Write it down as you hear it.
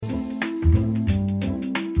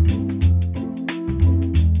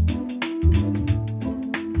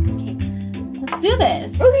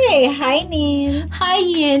this. Okay, hi Nin. Hi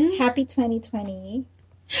Yin. Happy 2020.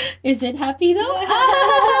 Is it happy though?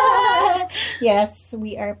 Yes,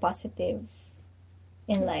 we are positive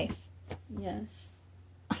in life. Yes.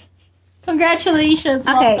 Congratulations.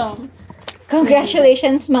 Okay. Welcome.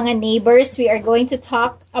 Congratulations, mga neighbors. We are going to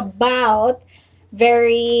talk about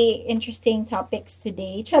very interesting topics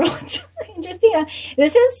today. Charot. Interesting.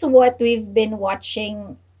 This is what we've been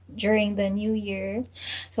watching during the new year.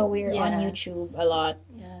 So we're on YouTube a lot.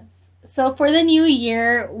 Yes. So for the new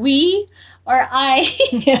year, I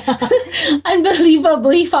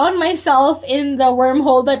unbelievably found myself in the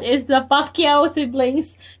wormhole that is the Pacquiao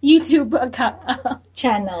siblings YouTube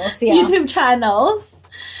channels. Yeah. YouTube channels.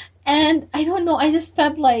 And I don't know, I just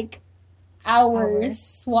spent like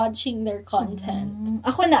hours watching their content.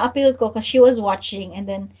 Ako na-appeal ko because she was watching and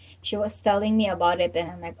then she was telling me about it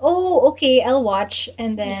and I'm like, oh, okay, I'll watch.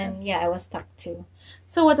 And then, I was stuck too.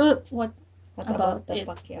 So what about the it?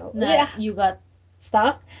 Pacquiao? You got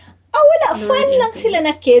stuck? Oh, wala. Fun lang sila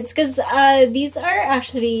na kids because these are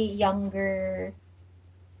actually younger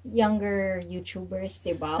YouTubers,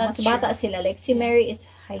 diba? That's Mas bata sila. Like, si Mary is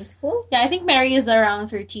high school. Yeah, I think Mary is around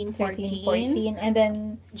 13, 14. And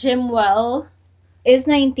then, Jimwell is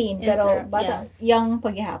 19. Pero bata, young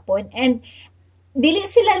paghihapon. And, dili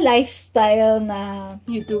sila lifestyle na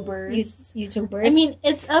YouTubers. YouTubers. I mean,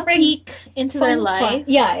 it's a peek into their life.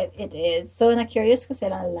 Yeah, it is. So, na-curious ko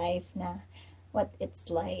silang life na what it's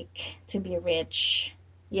like to be rich.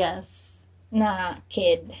 Yes. Na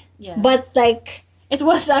kid. Yes. But like, it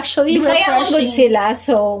was actually Bisaya refreshing. good sila,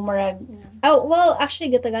 so marag... Oh, well,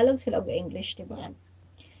 actually, Tagalog sila o English, diba? Yeah.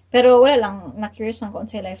 Pero wala lang, na-curious lang kung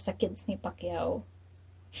sa life sa kids ni Pacquiao.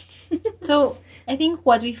 So, I think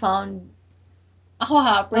what we found,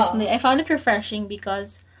 personally, I found it refreshing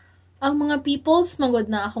because ang mga peoples magod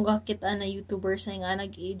na akong kakita na YouTubers na nga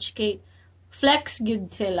nag-age kay flex good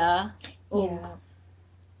sila of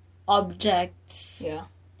objects. Yeah.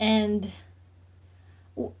 And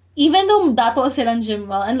even though dato silang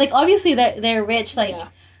Jimwell, and like obviously they're rich, like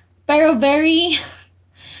pero very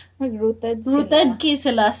rooted kay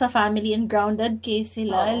sila sa family and grounded kay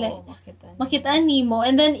sila. Like, makita nimo.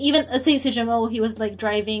 And then even let's say si Jimwell, he was like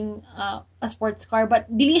driving a sports car, but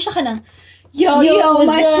dili siya kanang yo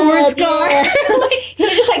my sports car. Like, he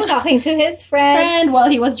was just like talking to his friend while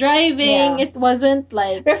he was driving. It wasn't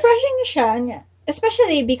like refreshing siya.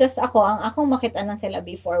 Especially because ang akong makita lang sila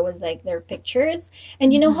before was like their pictures.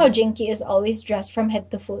 And you know how Jinky is always dressed from head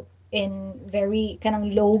to foot in very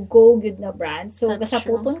kanang logo good na brand. So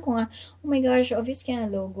kasaputon ko nga, oh my gosh, obvious kaya na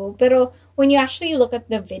logo. Pero when you actually look at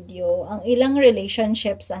the video, ang ilang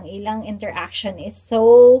relationships, ang ilang interaction is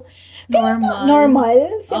so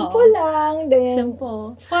normal. Simple lang. Then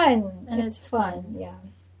simple. Fun. And it's fun. Yeah.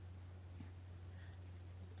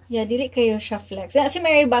 Yeah, dili kayo siya flex. Si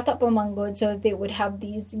Mary bata pa manggod, so they would have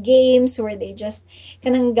these games where they just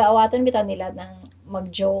kanang gaawatan bitaw nila ng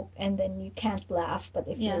mag-joke and then you can't laugh, but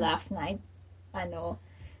if you laugh na,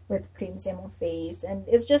 work creams sa mong face. And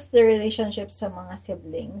it's just the relationships sa mga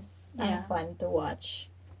siblings. Ang fun to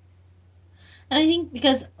watch. And I think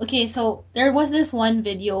because, so there was this one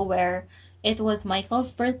video where it was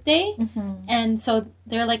Michael's birthday, and so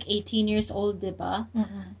they're like 18 years old, diba?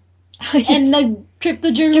 And nag-trip to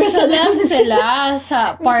Jerusalem sila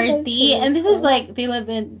sa party. And this is like, they live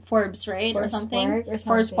in Forbes, right? Or something.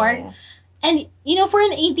 Forbes Park. Yeah. And, for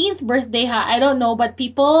an 18th birthday, I don't know, but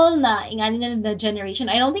people na ingani na the generation,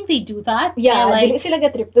 I don't think they do that. Yeah, dili sila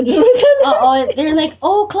ga-trip to Jerusalem. They're like,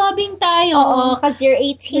 clubbing tayo. Because you're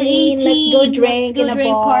 18, let's go drink in a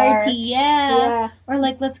bar. Party, yeah. Or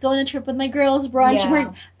like, let's go on a trip with my girls, brunch.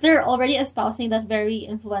 Yeah. They're already espousing that very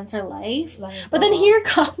influencer life. But then here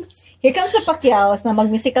comes the Pacquiaos na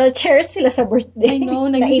mag-musical chairs sila sa birthday. I know,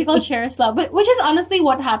 musical chairs lang. But which is honestly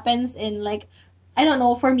what happens in like, I don't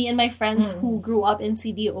know, for me and my friends who grew up in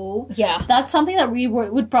CDO. Yeah. That's something that we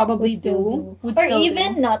would probably do. Or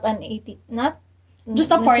even not an 18, not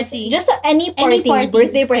just a party. Just any party.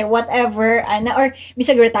 Birthday party, whatever. Or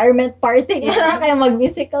bisag retirement party. Para kayo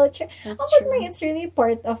mag-musical chair. But it's really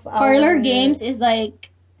part of our... Parlor games is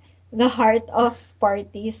like... the heart of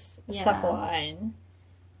parties sa kuan.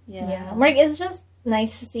 Yeah. Mark, it's just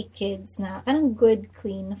nice to see kids na kanang good,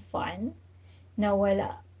 clean fun. Na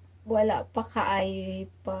wala pa kaayoy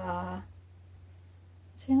pa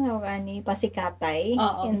pasikatay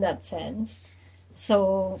in that sense.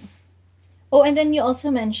 So, and then you also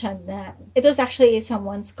mentioned that it was actually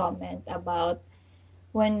someone's comment about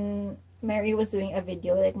when Mary was doing a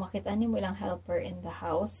video, like makita niyo mo lang helper in the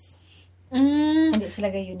house. Hindi sila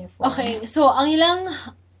ga uniform. Okay, so ang ilang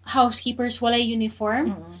housekeepers wala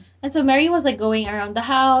uniform. And so Mary was like going around the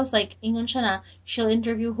house, like ingon siya na she'll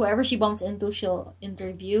interview whoever she bumps into, she'll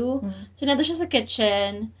interview. So nandun siya sa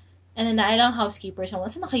kitchen, and then nailang housekeepers, and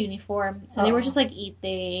wala sa naka-uniform. And they were just like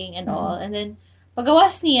eating and all. And then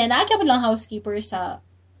pagawas niya, naagapad lang housekeeper sa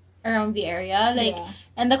around the area. Like,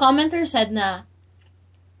 and the commenter said na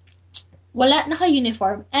wala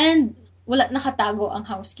naka-uniform and wala nakatago ang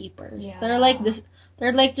housekeepers. Yeah. They're like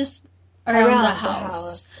just around the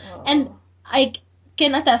house. And I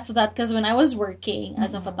can attest to that because when I was working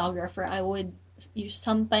as a photographer, I would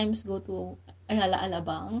sometimes go to Ayala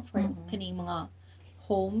Alabang for kaning mga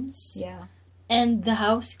homes. Yeah. And the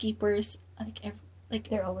housekeepers,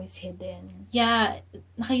 they're always hidden. Yeah,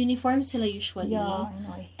 naka-uniform sila usually. Yeah, I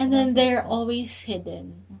know. And then they're always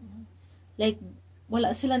hidden. Like,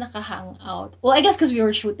 wala sila naka-hang out. Well, I guess because we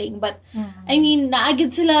were shooting, but I mean,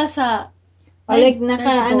 naagid sila sa like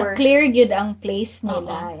clear good ang place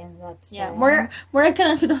nila and that's more ka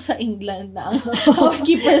lang ito sa England na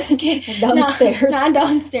housekeepers downstairs na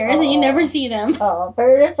downstairs and you never see them.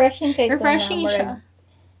 Pero refreshing kayo siya.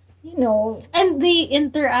 You know, and they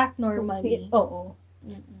interact normally.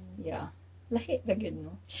 Yeah. Lahi na good,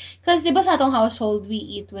 no? Because diba sa atong household, we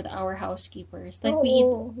eat with our housekeepers. Like, we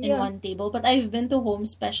eat in one table. But I've been to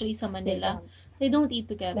homes, especially sa Manila. They don't eat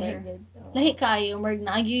together. Lahi kayo.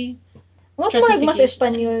 Mas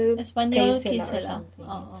Espanyol sila or something.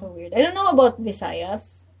 It's so weird. I don't know about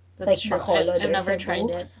Visayas. That's like true. Bacolod I've never tried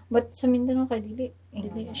it. But sa Mindanao ka, dili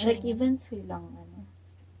like even silang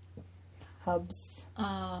hubs.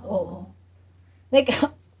 Like,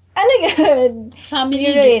 ano good?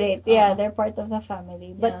 Family. Related. Yeah, they're part of the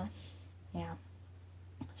family. But, yeah.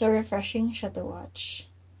 So refreshing siya to watch.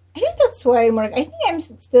 I think that's why, I think I'm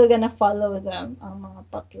still gonna follow them, ang mga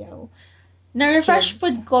Pacquiao. Na-refresh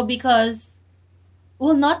pod ko because,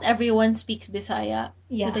 well, not everyone speaks Bisaya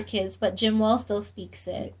with the kids, but Jimwell still speaks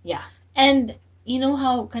it. Yeah. And, you know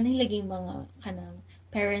how, kanilaging mga kanang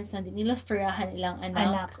parents na din nila storyahan nilang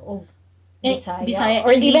anak. Bisaya.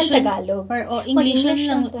 Or even Tagalog. Or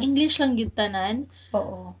English lang yung tanan.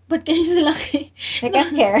 Oo. But kanil sila I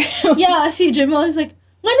can't care. Yeah, si Jimwell is like,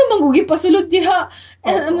 nga naman gipasulod diha.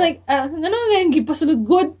 And I'm like, nga naman gipasulod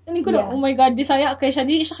good. And ko na, oh my God, Bisaya. Kaya siya,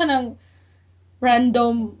 di siya ka ng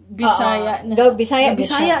random Bisaya.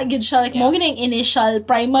 Bisaya gid siya. Like, mo yung initial,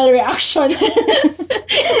 primal reaction.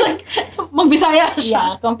 It's like, mag-Bisaya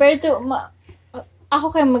siya. Yeah, compared to, ako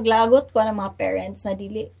kayo maglagot ko ng mga parents na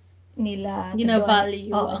dili nila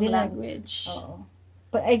gina-value ang language.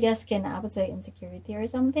 But I guess I would say insecurity or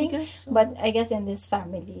something. I guess so. But I guess in this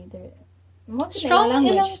family, they're strong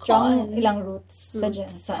ilang roots sa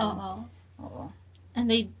Jensa. And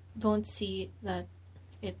they don't see that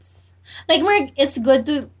it's like it's good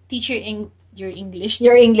to teach your English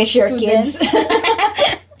your kids.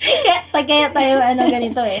 Kaya tayo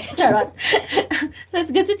ganito charot. So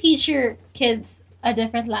it's good to teach your kids a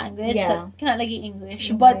different language. Yeah. So cannot lagi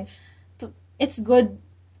English. But it's good.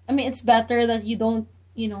 I mean, it's better that you don't,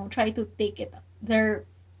 try to take their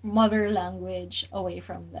mother language away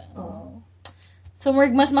from them. So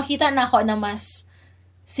mas makita na ako na mas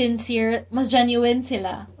sincere, mas genuine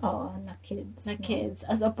sila. Na kids.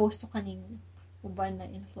 As opposed to kaning uban na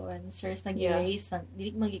influencers na gi-raise na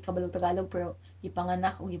dili magikabalog Tagalog pero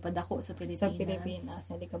ipanganak o ipadako sa Pilipinas. Sa Pilipinas,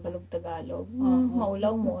 hindi kabalog Tagalog.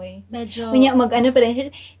 Maulaw mo Medyo. Kunya pa rin,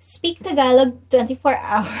 speak Tagalog 24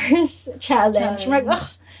 hours challenge.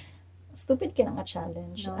 Stupid ka na nga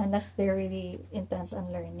challenge. No. Unless they're really intent on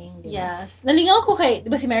learning. Diba? Yes. Nalingaw ko kay,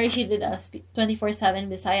 diba si Mary, she did a 24/7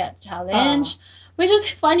 Bisaya challenge. Which was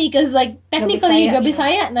funny because like technically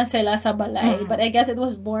Bisaya na sila sa balay. But I guess it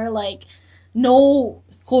was more like no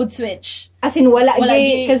code switch. As in, wala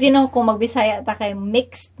because kung magbisaya ta kay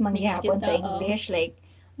mixed mangyapon sa English. Like,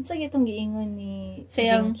 unsa gitong giingon ni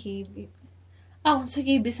Jinky?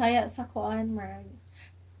 Sige, Bisaya sa kuan, Marag.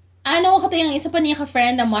 Ko to yung isa pa niya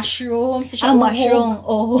ka-friend na mushroom. So siya mushroom.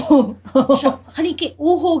 Kaniki,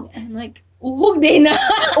 uhog. I'm like, uhog din na.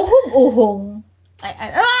 Uhog.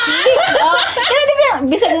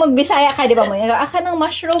 Bisag magbisaya ka, di ba mo? Aka ng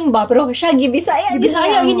mushroom ba? Pero siya, Bisaya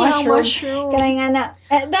gini ang mushroom. Kaya nga na,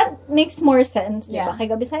 that makes more sense, di ba?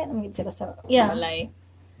 Kaya Bisaya naman sila sa malay.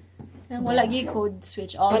 Wala code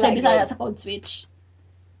switch. Sa Bisaya sa code switch.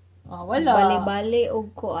 Wala. Bali-bali o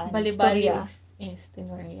kuan. Bali-bali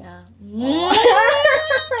istorya.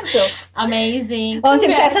 Jokes. Amazing.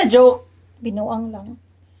 Simsa sa joke. Binuang lang.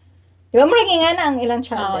 Di ba mo rin nga na ang ilang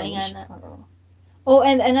challenge? Nga na.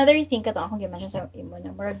 And another thing katong akong gimension sa imo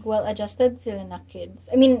na marag well-adjusted sila na kids.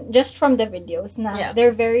 I mean, just from the videos na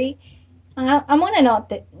they're very among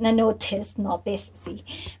notice si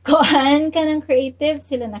kuan ka ng creative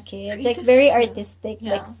sila na kids. Like, very artistic.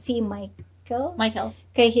 Yeah. Like, si Michael.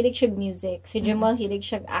 Kay hilig siya music. Si Jamal hilig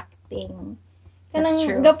siya acting. That's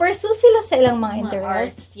true. Ga-pursue sila sa ilang mga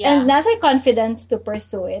interests. Arts, yeah. And nasa confidence to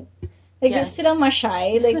pursue it. Like, Yes. silang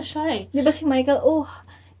ma-shy. Like, shy. di ba si Michael,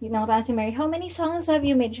 nakatahan si Mary, how many songs have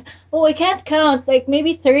you made? Oh, I can't count. Like,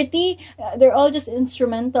 maybe 30. They're all just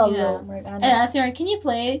instrumental. Yeah. And I asked her, can you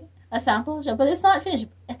play a sample? But it's not finished.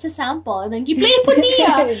 It's a sample. And then, play po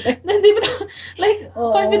niya. Like,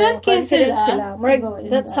 confident sila.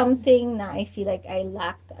 That's something na I feel like I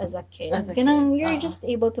lacked as a kid. You're just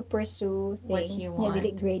able to pursue things. What you want.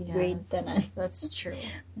 Grade tanan. That's true.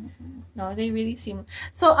 No, they really seem...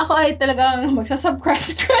 So, ako ay talagang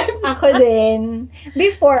magsasubscribe. Ako din.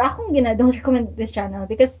 Before, don't recommend this channel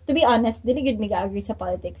because, to be honest, dili good me agree sa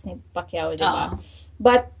politics ni Pacquiao, di ba?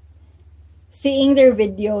 But, seeing their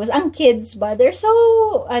videos, ang kids ba, they're so,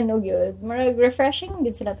 good. Marag refreshing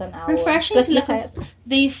good sila tanaw. Refreshing sila kasi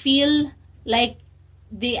they feel like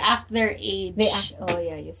they act their age.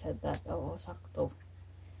 You said that. Oo, sakto.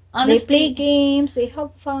 Honestly, they play games, they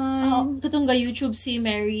have fun. Katong YouTube si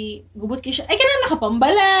Mary, gubot kayo siya. Ay, kanang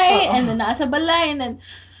nakapambalay, and then nasa balay, and then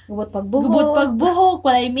gubot pagbuhok,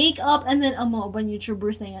 walay makeup, and then ang mga ubang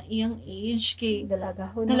YouTubers na iyang age, kay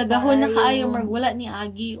dalagahon na kaayo, wala ni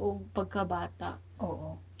Agi o pagkabata.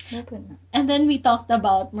 Oo. And then we talked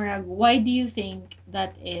about, Marag, why do you think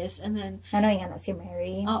that is? And then, yung si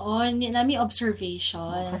Mary? Oo, nami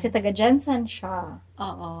observation. Kasi taga Jensen siya.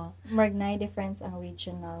 Oo. Marag na difference ang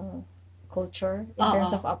regional culture in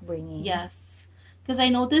terms of upbringing. Yes. Because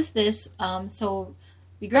I noticed this, so,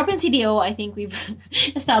 we grew up in CDO, I think we've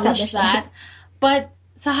established that. But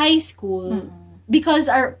sa high school,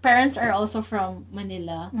 because our parents are also from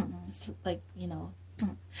Manila, like,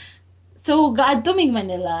 so gaad to mig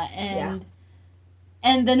Manila, and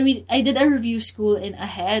then I did a review school in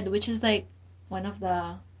Ahead, which is like one of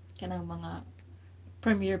the kanang mga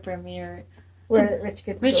premier where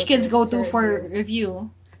rich kids go to for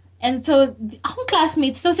review. And so akong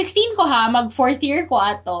classmates, so 16 ko mag 4th year ko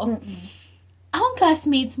ato. Akong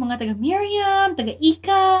classmates, mga taga Miriam, taga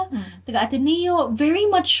Ika, taga Ateneo, very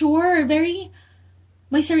mature, very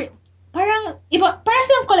parang iba, parang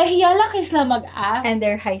silang kolehiyala kay sila mag-a. And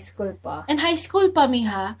they're high school pa. And high school pa,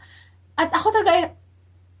 miha. At ako talaga,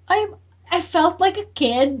 I felt like a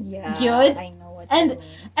kid. Yeah, good. I know what you mean.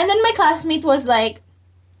 And then my classmate was like,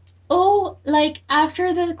 like,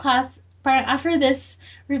 after the class, parang after this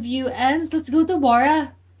review ends, let's go to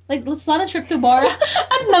Bora. Like, let's plan a trip to Bora.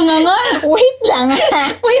 At nanganga. Wait lang.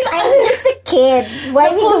 I'm just a kid.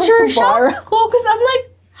 Why we go to Bora? Because I'm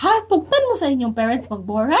like, tugtan mo sa inyong parents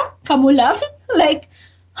mag-Bora? Kamu lang? Like,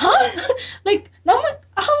 Like,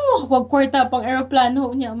 ako makapag-kwarta pang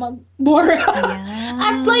aeroplano niya mag-Bora. Yeah.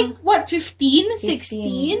 At like, what, 15?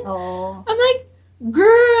 16? Oh. I'm like,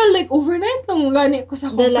 girl, like, overnight lang gani ko sa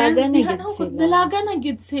conference. Dalaga na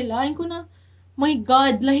gyud sila. Ayun ko na, my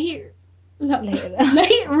God, lahi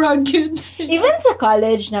rugged sila. Even sa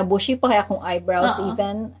college, na bushy pa kaya akong eyebrows,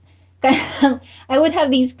 even, I would have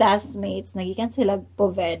these classmates, nagikan sila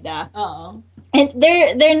Poveda. And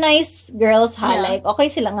they're nice girls, ha? Yeah. Like, okay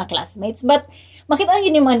sila nga classmates. But, makita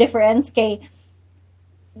yun yung mga difference kay,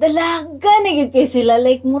 dalaga na yun kay sila.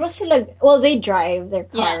 Like, mura sila, well, they drive their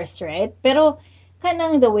cars, right? Pero,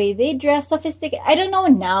 kanang the way they dress, sophisticated. I don't know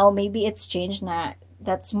now, maybe it's changed na,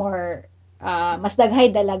 that's more, mas daghay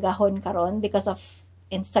dalagahon karon because of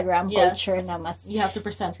Instagram culture na mas... You have to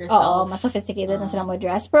present yourself. Oo, mas sophisticated na sila mo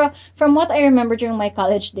dress. Pero from what I remember during my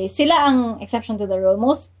college days, sila ang exception to the rule.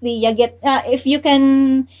 Mostly, you get... if you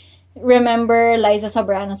can remember Liza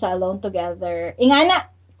Sobrano sa Alone Together,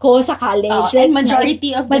 ingana ko sa college. Like, and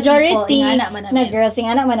majority of the people, ingana manamit. Na girls,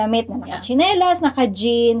 ingana manamit, na naka-chinelas,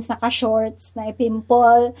 naka-jeans, naka-shorts,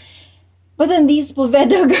 na-pimple. But then these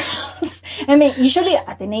Poveda girls, I mean, usually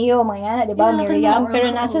Ateneo, mga yan, di ba? Miriam,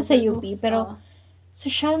 pero nasa sa UP. Pero,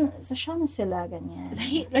 social na sila, ganyan.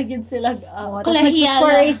 Ragid sila.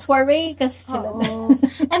 Soiree kasi sila.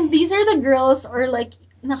 And these are the girls, or like,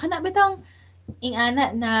 nakanabitang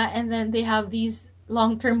ingana na, and then they have these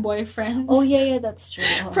long-term boyfriends. Oh, yeah, that's true.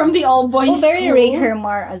 From the all-boys school. Very Ray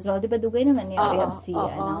Hermar as well. Di ba, dugay naman niya si,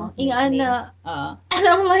 ingana. And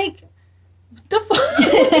I'm like, the fuck?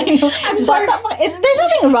 I'm sorry. There's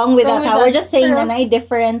nothing wrong with that. We're just saying na may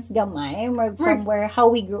difference gamay from how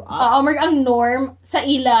we grew up. Ang norm sa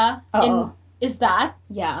ila is that.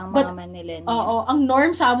 Yeah, ang mga Manileño. Ang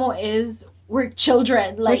norm sa mo is we're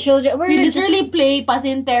children. Like, we literally play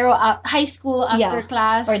patintero high school after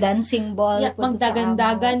class. Or dancing ball. Yeah,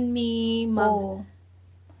 magdagan-dagan me.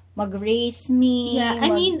 Mag-race me. Yeah,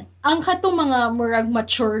 I mean, ang katong mga murag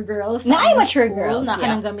mature girls na ay ang mature school, girls, na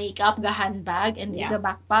kanang makeup, ga handbag, and ga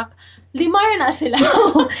backpack. 5 na sila.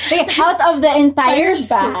 Out of the entire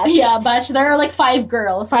batch. Yeah, batch. There are like 5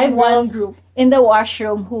 girls. 5 in one girls group. in the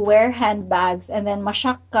washroom who wear handbags and then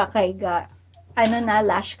masyak ka kay ga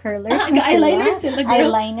lash curlers. Eyeliner sila, girl.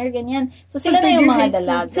 Eyeliner, ganyan. So, sila na yung mga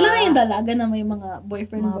dalaga. Sila na yung dalaga na may mga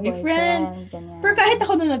boyfriend. Pero kahit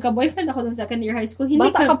ako nung nagka-boyfriend ako nung second year high school, hindi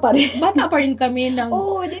bata ka pa rin. Bata pa rin kami ng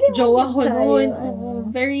jowa ko noon.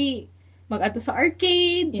 Very, mag-ato sa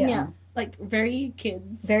arcade. Yeah. Like, very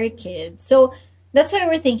kids. Very kids. So, that's why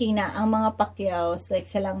we're thinking na ang mga Pacquiaos, like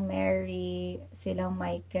silang Mary, silang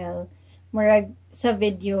Michael, marag sa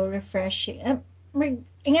video, refreshing.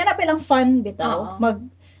 Ingana pa lang fun bitaw.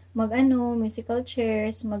 Musical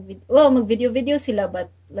chairs, mag video sila,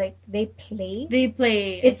 but like they play.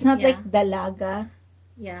 It's not like dalaga.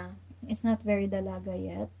 Yeah. It's not very dalaga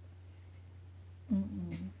yet.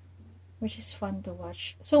 Which is fun to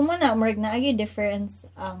watch. So muna marag naagi difference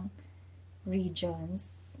ang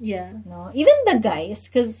regions. Yes. No, even the guys,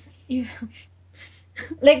 cause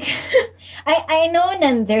like I know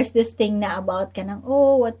na there's this thing na about kanang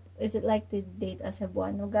what is it like to date a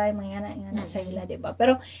Cebuano guy, mga yana sa ila, diba?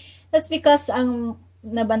 Pero that's because ang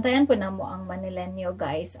nabantayan po na mo ang Manileño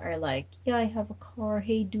guys are like, I have a car,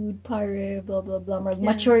 hey dude, pare, blah blah blah,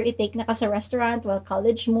 mature i-take na ka sa restaurant while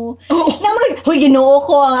college mo. Ginoo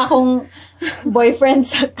ko ang akong boyfriend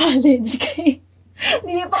sa college kay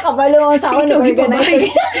hindi pa kabalo sa ako na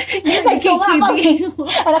organize. Nagtunga kami.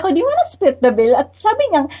 Anak ko, di mo na split the bill? At sabi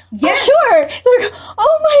niya, sure! Sabi ko,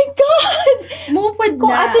 oh my God! Mupad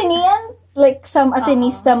kung Atenean, like some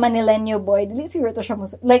Atenista Manileño boy, dili siguro to siya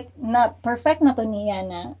like, na perfect na to niya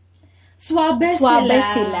na Swabe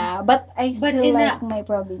sila. But I still like my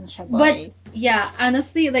Probinsya boys. But, yeah,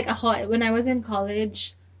 honestly, like ako, when I was in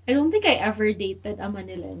college, I don't think I ever dated a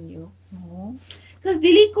Manileño. No? Because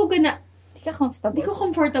dili ko Di ko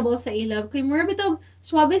comfortable sa ilab. Kaya more bitaw,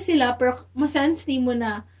 swabe sila, pero masense ni mo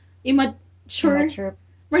na immature.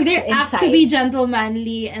 They act to be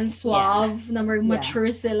gentlemanly and suave, na mature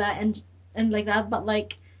sila and like that, but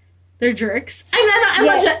like, they're jerks. I'm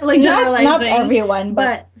not like generalizing. Not everyone,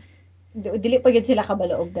 but dili pa gid sila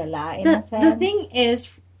kabaloog dala in a sense. The thing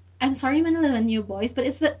is, I'm sorry Manileño boys, but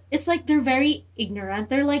it's like they're very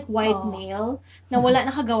ignorant. They're like white male na wala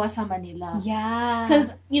nakagawa sa Manila. Yeah.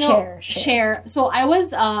 Because, share. So I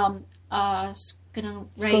was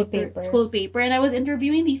school paper and I was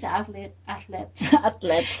interviewing these athletes. Kaya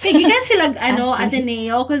gikan sila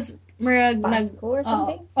Ateneo because or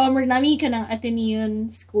something? nami ka ng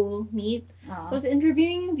Atenean school meet. So I was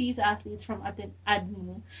interviewing these athletes from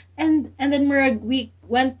Admu. And then we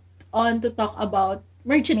went on to talk about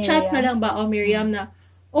chit-chat na lang ba Miriam na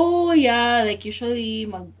like usually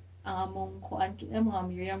mong kuan mga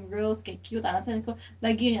Miriam girls kay cute sabi ko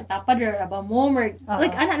lagi niya tapad ba mo like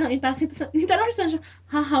in passing tanong siya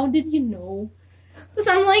how did you know? So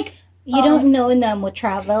I'm like you don't know na mo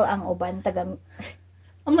travel ang uban taga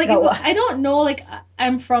I'm like I don't know like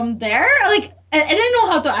I'm from there like I didn't know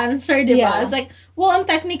how to answer diba? Yeah. It's like well I'm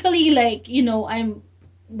technically like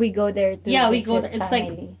we go there to we go there. It's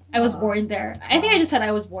family. Like I was born there. I think I just said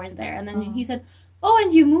I was born there, and then he said, "Oh,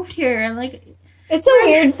 and you moved here." And like, it's so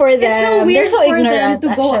weird for them. It's so weird They're so for ignorant,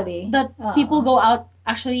 them to actually. go that people go out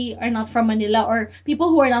actually are not from Manila, or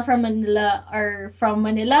people who are not from Manila are from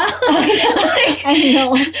Manila. I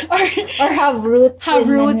know, or have roots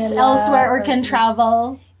Manila, elsewhere, or can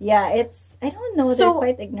travel. Yeah, it's I don't know. They're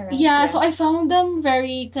quite ignorant. Yeah, so I found them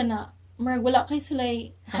very wala kay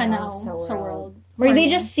sila hanaw sa world. Where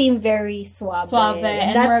they just seem very suave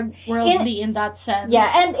and worldly in that sense. Yeah,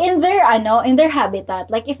 and in their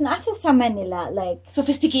habitat, like if nasa sa Manila, like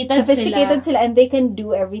sophisticated sila and they can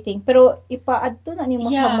do everything. Pero ipaadto na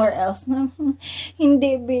nimo somewhere else na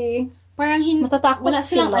hindi be. Parang wala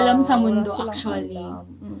silang alam sa mundo actually.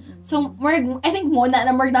 So I think muna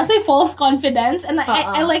na nasa false confidence and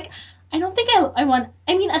I like I don't think I want.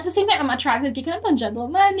 I mean, at the same time, I'm attracted kay kanang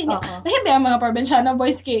gentleman. Lahi ba ang mga Probinsyana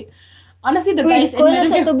boys kay honestly, the guys in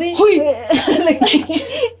Metro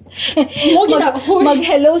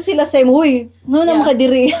mag-hello sila sa mo. No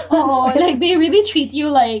makadiri. Like they really treat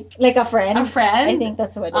you like a friend. I think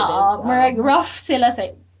that's what it is. Rough sila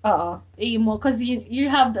sa imo because you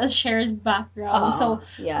have a shared background. So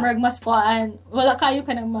mas kuan wala kayo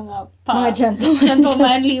ka ng mga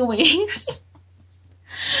gentlemanly ways.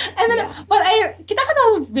 And then, but kita ka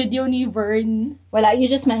daw video ni Vern. Wala, you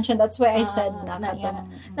just mentioned, that's why I said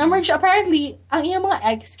apparently, ang iyang mga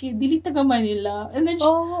ex, dili taga Manila. And then,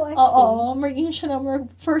 margin siya na,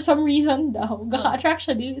 for some reason daw, gaka-attract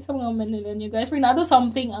siya dili sa mga Manileño guys. Nado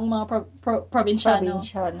something ang mga Probinsyano.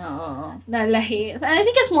 Na lahi. And I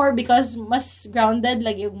think it's more because mas grounded,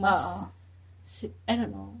 like yung mas, I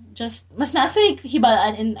don't know, just, mas nasa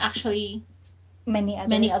hibalaan in actually many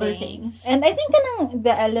other things. And I think kanang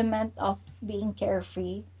the element of being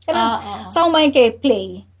carefree. So may kay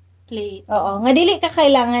play. Oo. Nga dili ka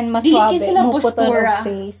kailangan maswabe mo put on your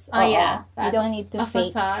face. You don't need to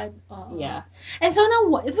fake. Facade. Yeah. And so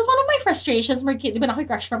now, it was one of my frustrations. Di ba na ako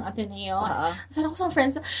crush from Ateneo? So ako sa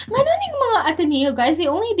friends, mananing mga Ateneo guys, they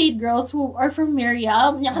only date girls who are from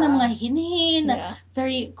Miriam. Niya ka ng mga hinhin,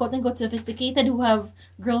 very quote-unquote sophisticated, who have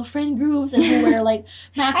girlfriend groups and who wear like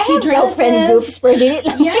maxi dresses. Girlfriend groups for dili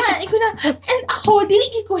lang. And ako,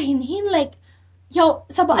 dili ko hinhin, like, yo,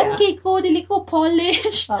 sabaan kay ko, dili ko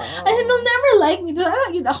polish. And they'll never like me. I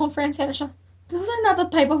don't get akong friends yan siya. Those are not the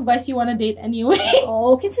type of guys you want to date anyway.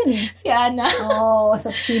 Kinsa ni? Si Ana.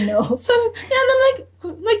 Sa Chino. So, and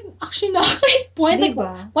I'm like, actually, no. Point, like,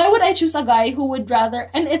 why would I choose a guy who would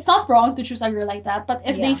rather, and it's not wrong to choose a girl like that, but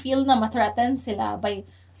if they feel na ma-threaten sila by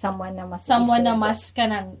someone na mas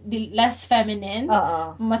kanang less feminine,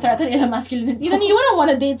 ma-threaten ila masculinity, then you wouldn't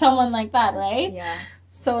want to date someone like that, right? Yeah.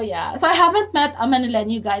 So I haven't met a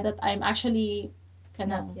Manileño guy that I'm actually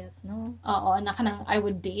kanang, not yet, no? Na kanang I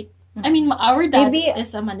would date. I mean, our dad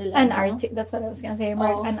is a Manileño. An artsy, that's what I was gonna say.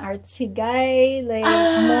 More an artsy guy, like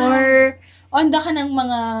more on the kanang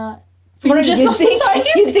mga fringes of society.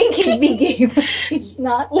 You think he'd be gay, but he's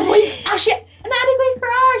not. Oh my, actually, natin ko yung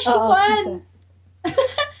crush.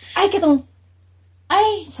 Ay, katong,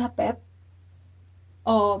 sa Pep.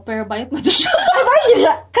 Pero bayot na to siya. Bayot na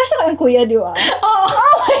siya. Crush ako ang kuya, di ba?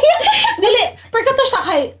 Dili. Pero kato siya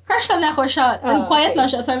crush lang ako siya. Quiet lang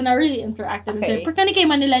siya, so I'm not really interacting with him. Pero kani kay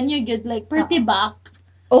Manileño, good, like, pretty back.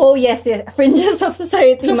 Oh, yes. Fringes of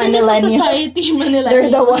society, so, Manileños. Fringes of society, Manileños. They're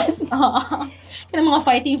the ones. Kaya mga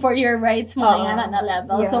fighting for your rights, mga yan na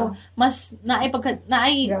level. Yeah. So, mas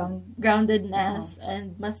groundedness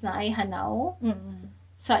and mas naay hanaw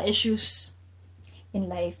sa issues in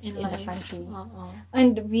life in the country.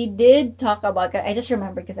 And we did talk about, I just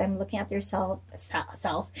remember because I'm looking at your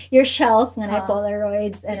your shelf ng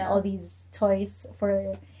Polaroids and all these toys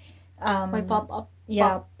for my pop-up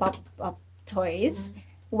toys.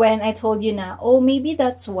 When I told you na, maybe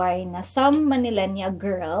that's why na some Manileña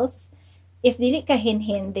girls, if dili ka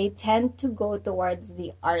hinhin, they tend to go towards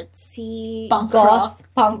the artsy punk rock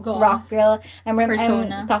girl. I'm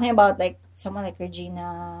talking about like someone like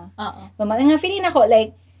Regina. Nga feeling ako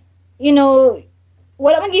like,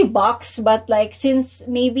 wala man yung box, but like since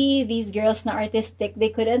maybe these girls na artistic, they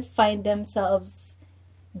couldn't find themselves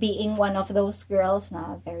being one of those girls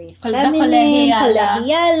na very feminine,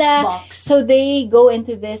 kalahiyala. So they go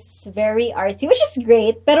into this very artsy, which is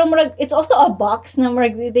great, pero it's also a box na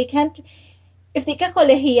they can't, if di ka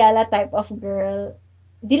kalahiyala type of girl,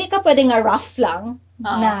 dili ka pwede nga rough lang,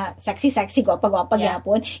 na sexy, gwapa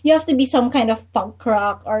gyapon. You have to be some kind of punk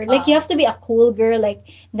rock, or like you have to be a cool girl like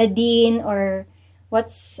Nadine, or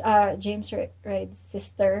what's James Wright's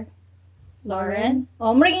sister? Lauren.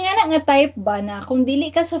 Murag nga type ba na kung dili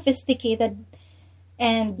ka sophisticated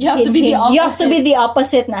and you have to be the opposite. You have to be the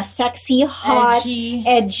opposite na sexy, hot,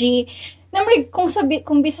 edgy. Namrag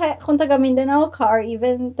kung taga Mindanao ka or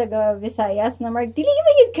even taga Visayas, namrag dili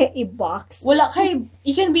ba yun ka i-box? Wala kay,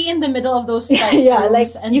 you can be in the middle of those spectrums. Like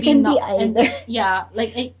and you can be either.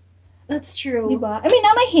 That's true. Diba? I mean,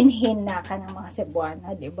 namay hinhin na ka ng mga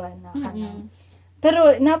Cebuana, diba? Na ka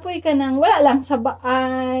pero napoy ka ng wala lang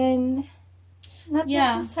sabaan. Not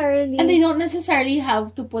necessarily. And they don't necessarily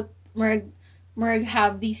have to put merg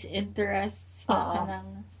have these interests na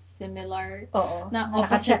kanang similar. Na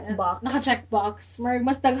naka-check box. Naka-check box. Merg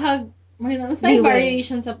mas daghag, mas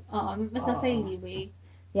variations of, mas nasa leeway.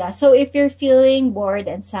 Yeah, so if you're feeling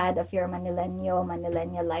bored and sad of your Manileño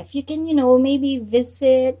life, you can, maybe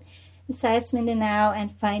visit Visayas, Mindanao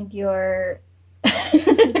and find your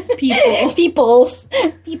people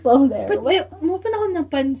there. But mo pa na ako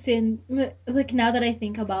napansin, like now that I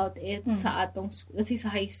think about it sa atong school, let's say sa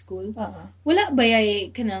high school, wala ba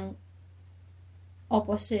yay kanang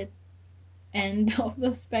opposite end of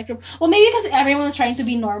the spectrum? Well, maybe because everyone was trying to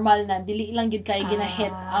be normal na dili lang gid kay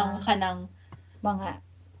ginahit ang kanang mga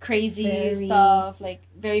crazy stuff, like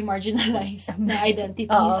very marginalized na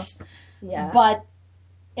identities. Yeah. But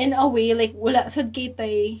in a way, like wala sad kay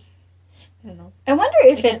tay, I don't know. I wonder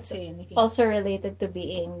if it's also related to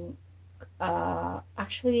being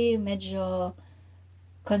actually medyo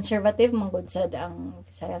conservative manggod sad ang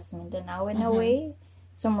Visayas Mindanao in a way.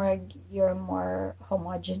 So you're more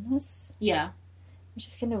homogeneous. Yeah. Which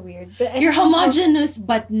is kind of weird. But you're homogeneous,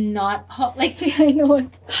 but not like. See, I know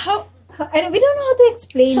how we don't know how to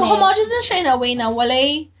explain. So homogeneous siya in a way na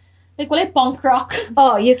walay punk rock.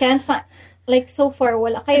 Oh, you can't find like so far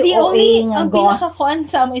wala kayo the only ang pinakakuan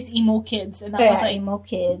sa mo is emo kids, and that was like emo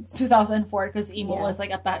kids 2004 because emo was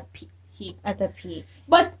like at that peak. At the peak.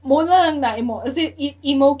 But mo na lang na emo. Is it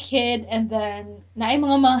emo kid and then na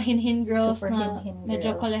mga hinhin girls super na hinhin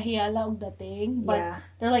medyo girls. kalahiyala og dating. But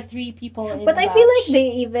there are like 3 people in But I batch. feel like they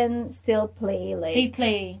even still play like they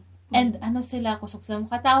play. And ano sila kusog sila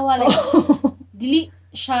makatawa like dili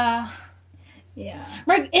siya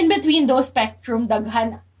in between those spectrum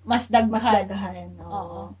mas daghan.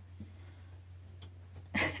 Oo.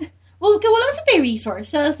 Well, wala man sa tayo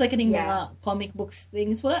resources, like kaning mga comic books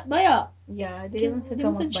things. Wala, baya. Yeah, they don't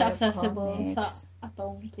siya accessible sa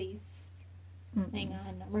atong place. Na nga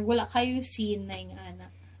ana. Wala kayo scene na nga ana.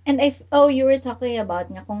 And you were talking about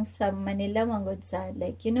nga kung sa Manila manggod sad,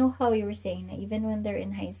 like, you know how you were saying na even when they're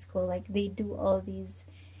in high school, like, they do all these,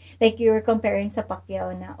 like, you were comparing sa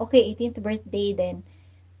Pacquiao na, okay, 18th birthday, then,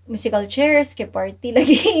 musical chairs, ke party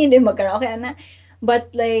lagi, hindi magkaraoke, ana.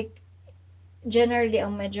 But, like, generally,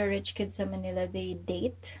 ang medyo rich kids sa Manila, they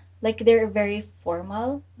date. Like, they're very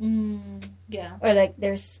formal. Yeah. Or, like,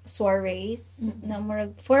 there's soirees. Na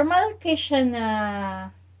murag, formal kay siya na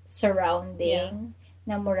surrounding.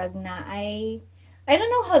 Na murag na I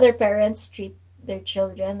don't know how their parents treat their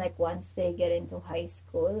children, like, once they get into high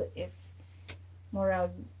school. If,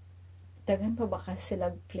 murag, dagan pa baka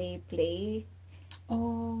sila play.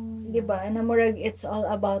 Oh, diba? Na murag, it's all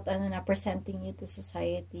about presenting you to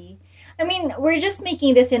society. I mean, we're just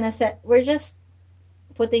making this we're just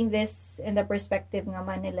putting this in the perspective nga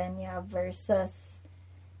Manileño versus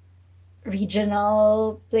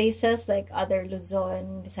regional places like other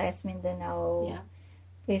Luzon, Visayas, Mindanao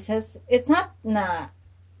places. It's not na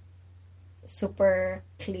super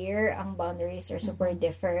clear ang boundaries or super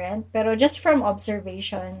different, pero just from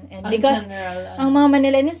observation and because ang mga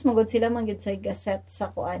Manileños magud sila magyud sa gazette sa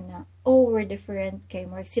kuan na we're different kay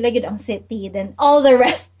Mark sila gyud ang city, then all the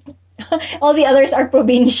rest all the others are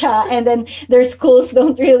probinsya, and then their schools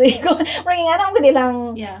don't really go ring anong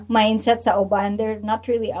kanilang mindset sa uban. They're not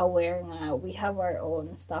really aware nga we have our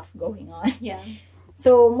own stuff going on.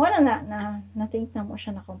 So, mo na think na mo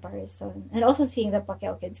siya na comparison. And also seeing the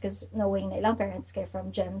Pacquiao Kids, because knowing na ilang parents kay from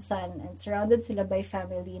Jensen and surrounded sila by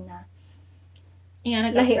family na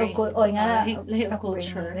lahi og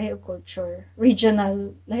culture. Lahi og culture.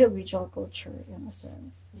 Regional culture in a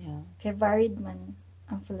sense. Yeah. Kaya varied man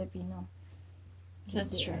ang Filipino.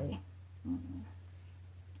 That's true.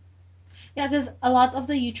 Yeah, because a lot of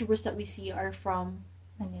the YouTubers that we see are from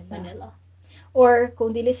Manila. Or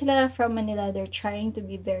kung dili sila from Manila, they're trying to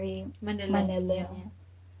be very Manileño.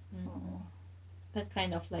 That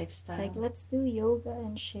kind of lifestyle. Like, let's do yoga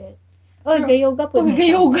and shit. Gayoga po.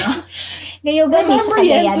 Gayoga. Gayoga ni sa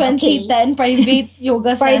Cagayan. 2010, private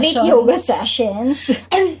yoga sessions. Private yoga sessions.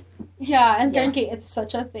 And turnkey, it's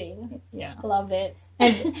such a thing. Yeah. I love it.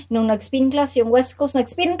 And nung nag-spin class, yung West Coast,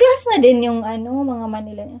 nag-spin class na din yung mga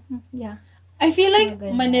Manila. Yeah. I feel like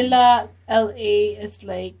Manila, LA is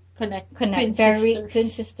like connect twin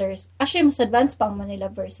sisters. Actually, mas advanced pang Manila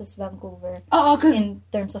versus Vancouver. In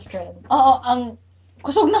terms of trends. Ang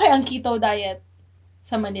kusog na kay ang keto diet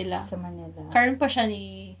sa Manila. Karon pa siya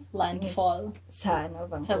ni landfall sa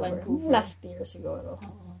Vancouver. Last year siguro.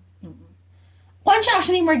 Kung siya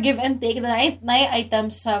actually more give and take na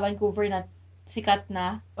items sa Vancouver na sikat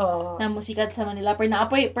na. Na musikat sa Manila pero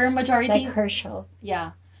naapoy per majority like Herschel.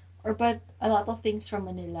 Yeah. But a lot of things from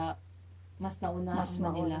Manila mas nauna ang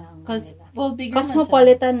Manila. Because, bigger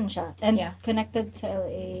cosmopolitan siya. And connected sa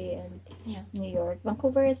LA and New York.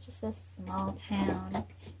 Vancouver is just a small town.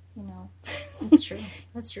 You know. That's true.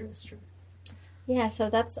 Yeah, so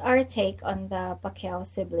that's our take on the Pacquiao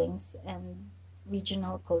siblings and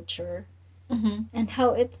regional culture. And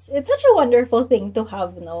how it's such a wonderful thing to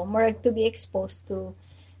have, no? More to be exposed to.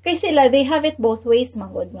 Kasi sila, they have it both ways,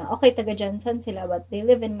 manggod nga. Okay, taga Jensen sila, but they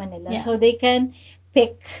live in Manila. So they can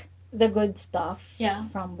pick the good stuff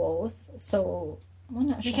from both. So,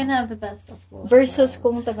 we can have the best of both. Versus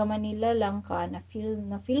kung taga Manila lang ka,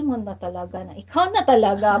 na-feel mo na talaga, na ikaw na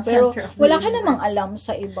talaga, pero wala ka namang alam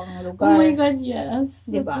sa ibang lugar. Oh my God, yes.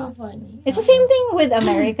 Diba? That's so funny. It's the same thing with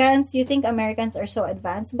Americans. You think Americans are so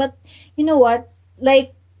advanced, but you know what?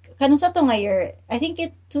 Like, kanun sa to nga year, I think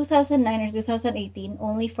it 2009 or 2018,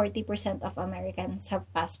 only 40% of Americans have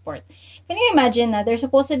passport. Can you imagine na they're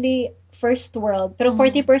supposedly first world, pero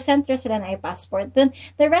 40% na sila na ay passport. Then,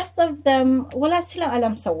 the rest of them, wala silang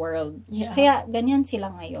alam sa world. Yeah. Kaya, ganyan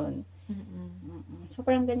sila ngayon. So,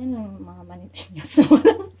 parang ganyan ng mga Manileños.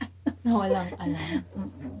 Na walang alam.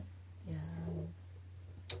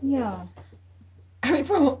 Yeah. Are we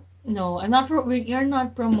No, we are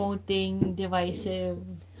not promoting divisive.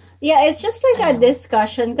 Yeah, it's just like a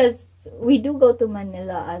discussion because we do go to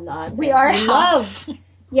Manila a lot. We love.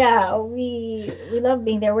 Yeah, we love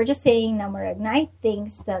being there. We're just saying na marag na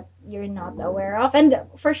things that you're not aware of, and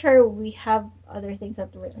for sure we have other things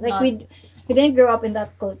that we didn't grow up in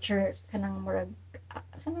that culture. Kanang marag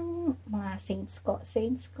kanang mga saints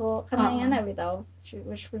ko kanang yan bitaw,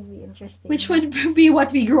 which would be interesting. Which would be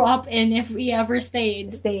what we grew up in if we ever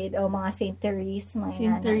stayed. Mga Saint Therese, mga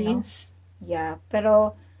Saint Therese. No? Yeah,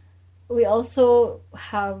 pero we also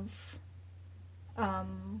have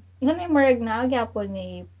marag na gyapon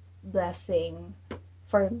may blessing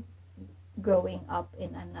for growing up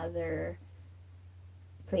in another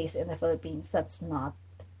place in the Philippines that's not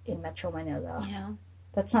in Metro Manila. Yeah.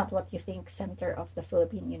 That's not what you think center of the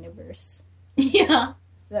Philippine universe. Yeah.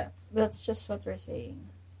 That's just what we're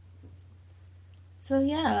saying. So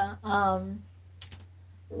yeah,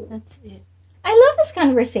 that's it. I love this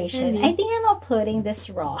conversation. Really? I think I'm uploading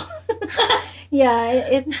this raw. Yeah,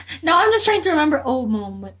 it's... Now I'm just trying to remember. Oh,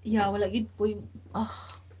 moment. Yeah, wala gid po.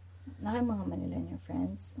 Naka mga Manileño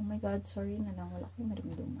friends. Oh my God, sorry na lang. Wala ko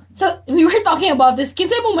maramdaman. So, we were talking about this.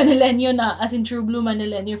 Kinsay mong Manileño na, as in true blue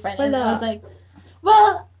Manileño friend. Wala. And I was like,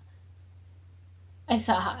 well,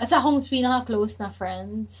 sa akong pinaka-close na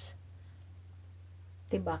friends.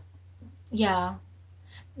 Tibak. Yeah.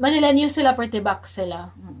 Manileño sila, per tibak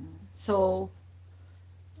sila. So,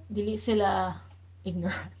 dili sila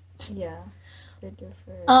ignorant. Yeah. They're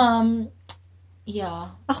different.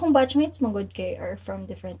 Yeah. Akong batchmates mo good kay are from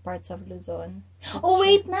different parts of Luzon.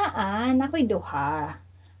 Wait na nakoy duha.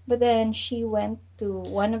 But then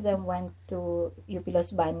one of them went to UP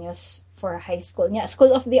Los Baños for high school. Yeah,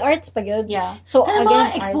 School of the Arts pa yun. Yeah. So Kana again,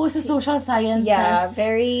 mga exposed to social sciences. Yeah,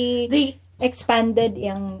 very expanded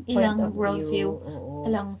yung point of worldview.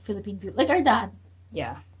 Ilang Philippine view. Like our dad.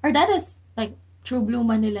 Yeah. Our dad is like true blue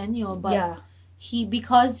Manileño, but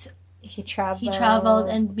because he traveled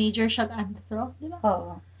and major siya anthro, di ba?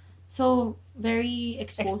 Oo. So very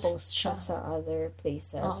exposed siya sa other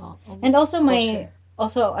places. And also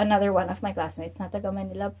also another one of my classmates na taga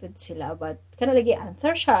Manila pud sila, but kana lagi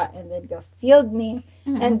anthro siya and then go field me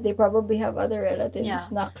and they probably have other relatives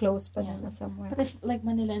na close pa nila somewhere. But if like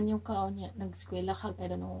Manileño ka niya nag-eskwela kag I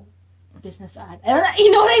don't know business ad. I don't know,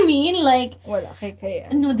 you know what I mean? Like, wala kay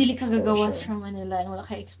no, dili ka gagawas from Manila and wala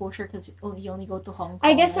kay exposure because you only go to Hong Kong.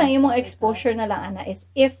 I guess ang imong exposure na lang ana is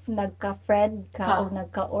if nagka-friend ka o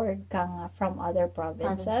nagka-org ka nga from other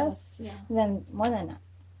provinces. Then mo na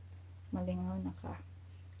malingaw na ka.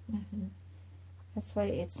 That's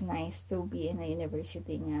why it's nice to be in a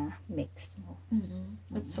university nga mix mo.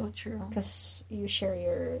 That's so true. Because you share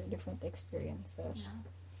your different experiences.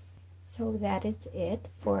 So that is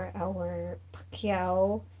it for our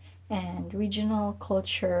Pacquiao and regional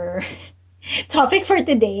culture topic for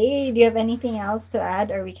today. Do you have anything else to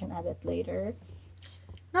add, or we can add it later?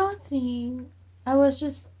 Nothing. I was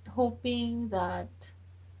just hoping that...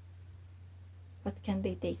 What can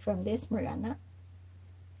they take from this, Morgana?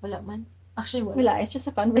 Wala man. Actually, wala. It's just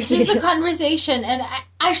a conversation. It's just a conversation. And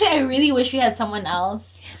I really wish we had someone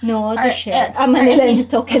else. No, to share. Manileño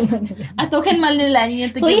token Manila. A token Manileño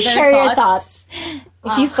to Please give share their your thoughts.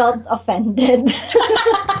 If you felt offended.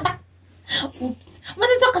 Oops.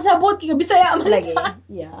 Masa sa kasabot kaya Bisaya man. Lagi.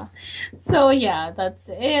 Yeah. So yeah, that's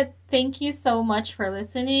it. Thank you so much for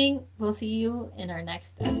listening. We'll see you in our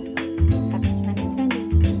next episode.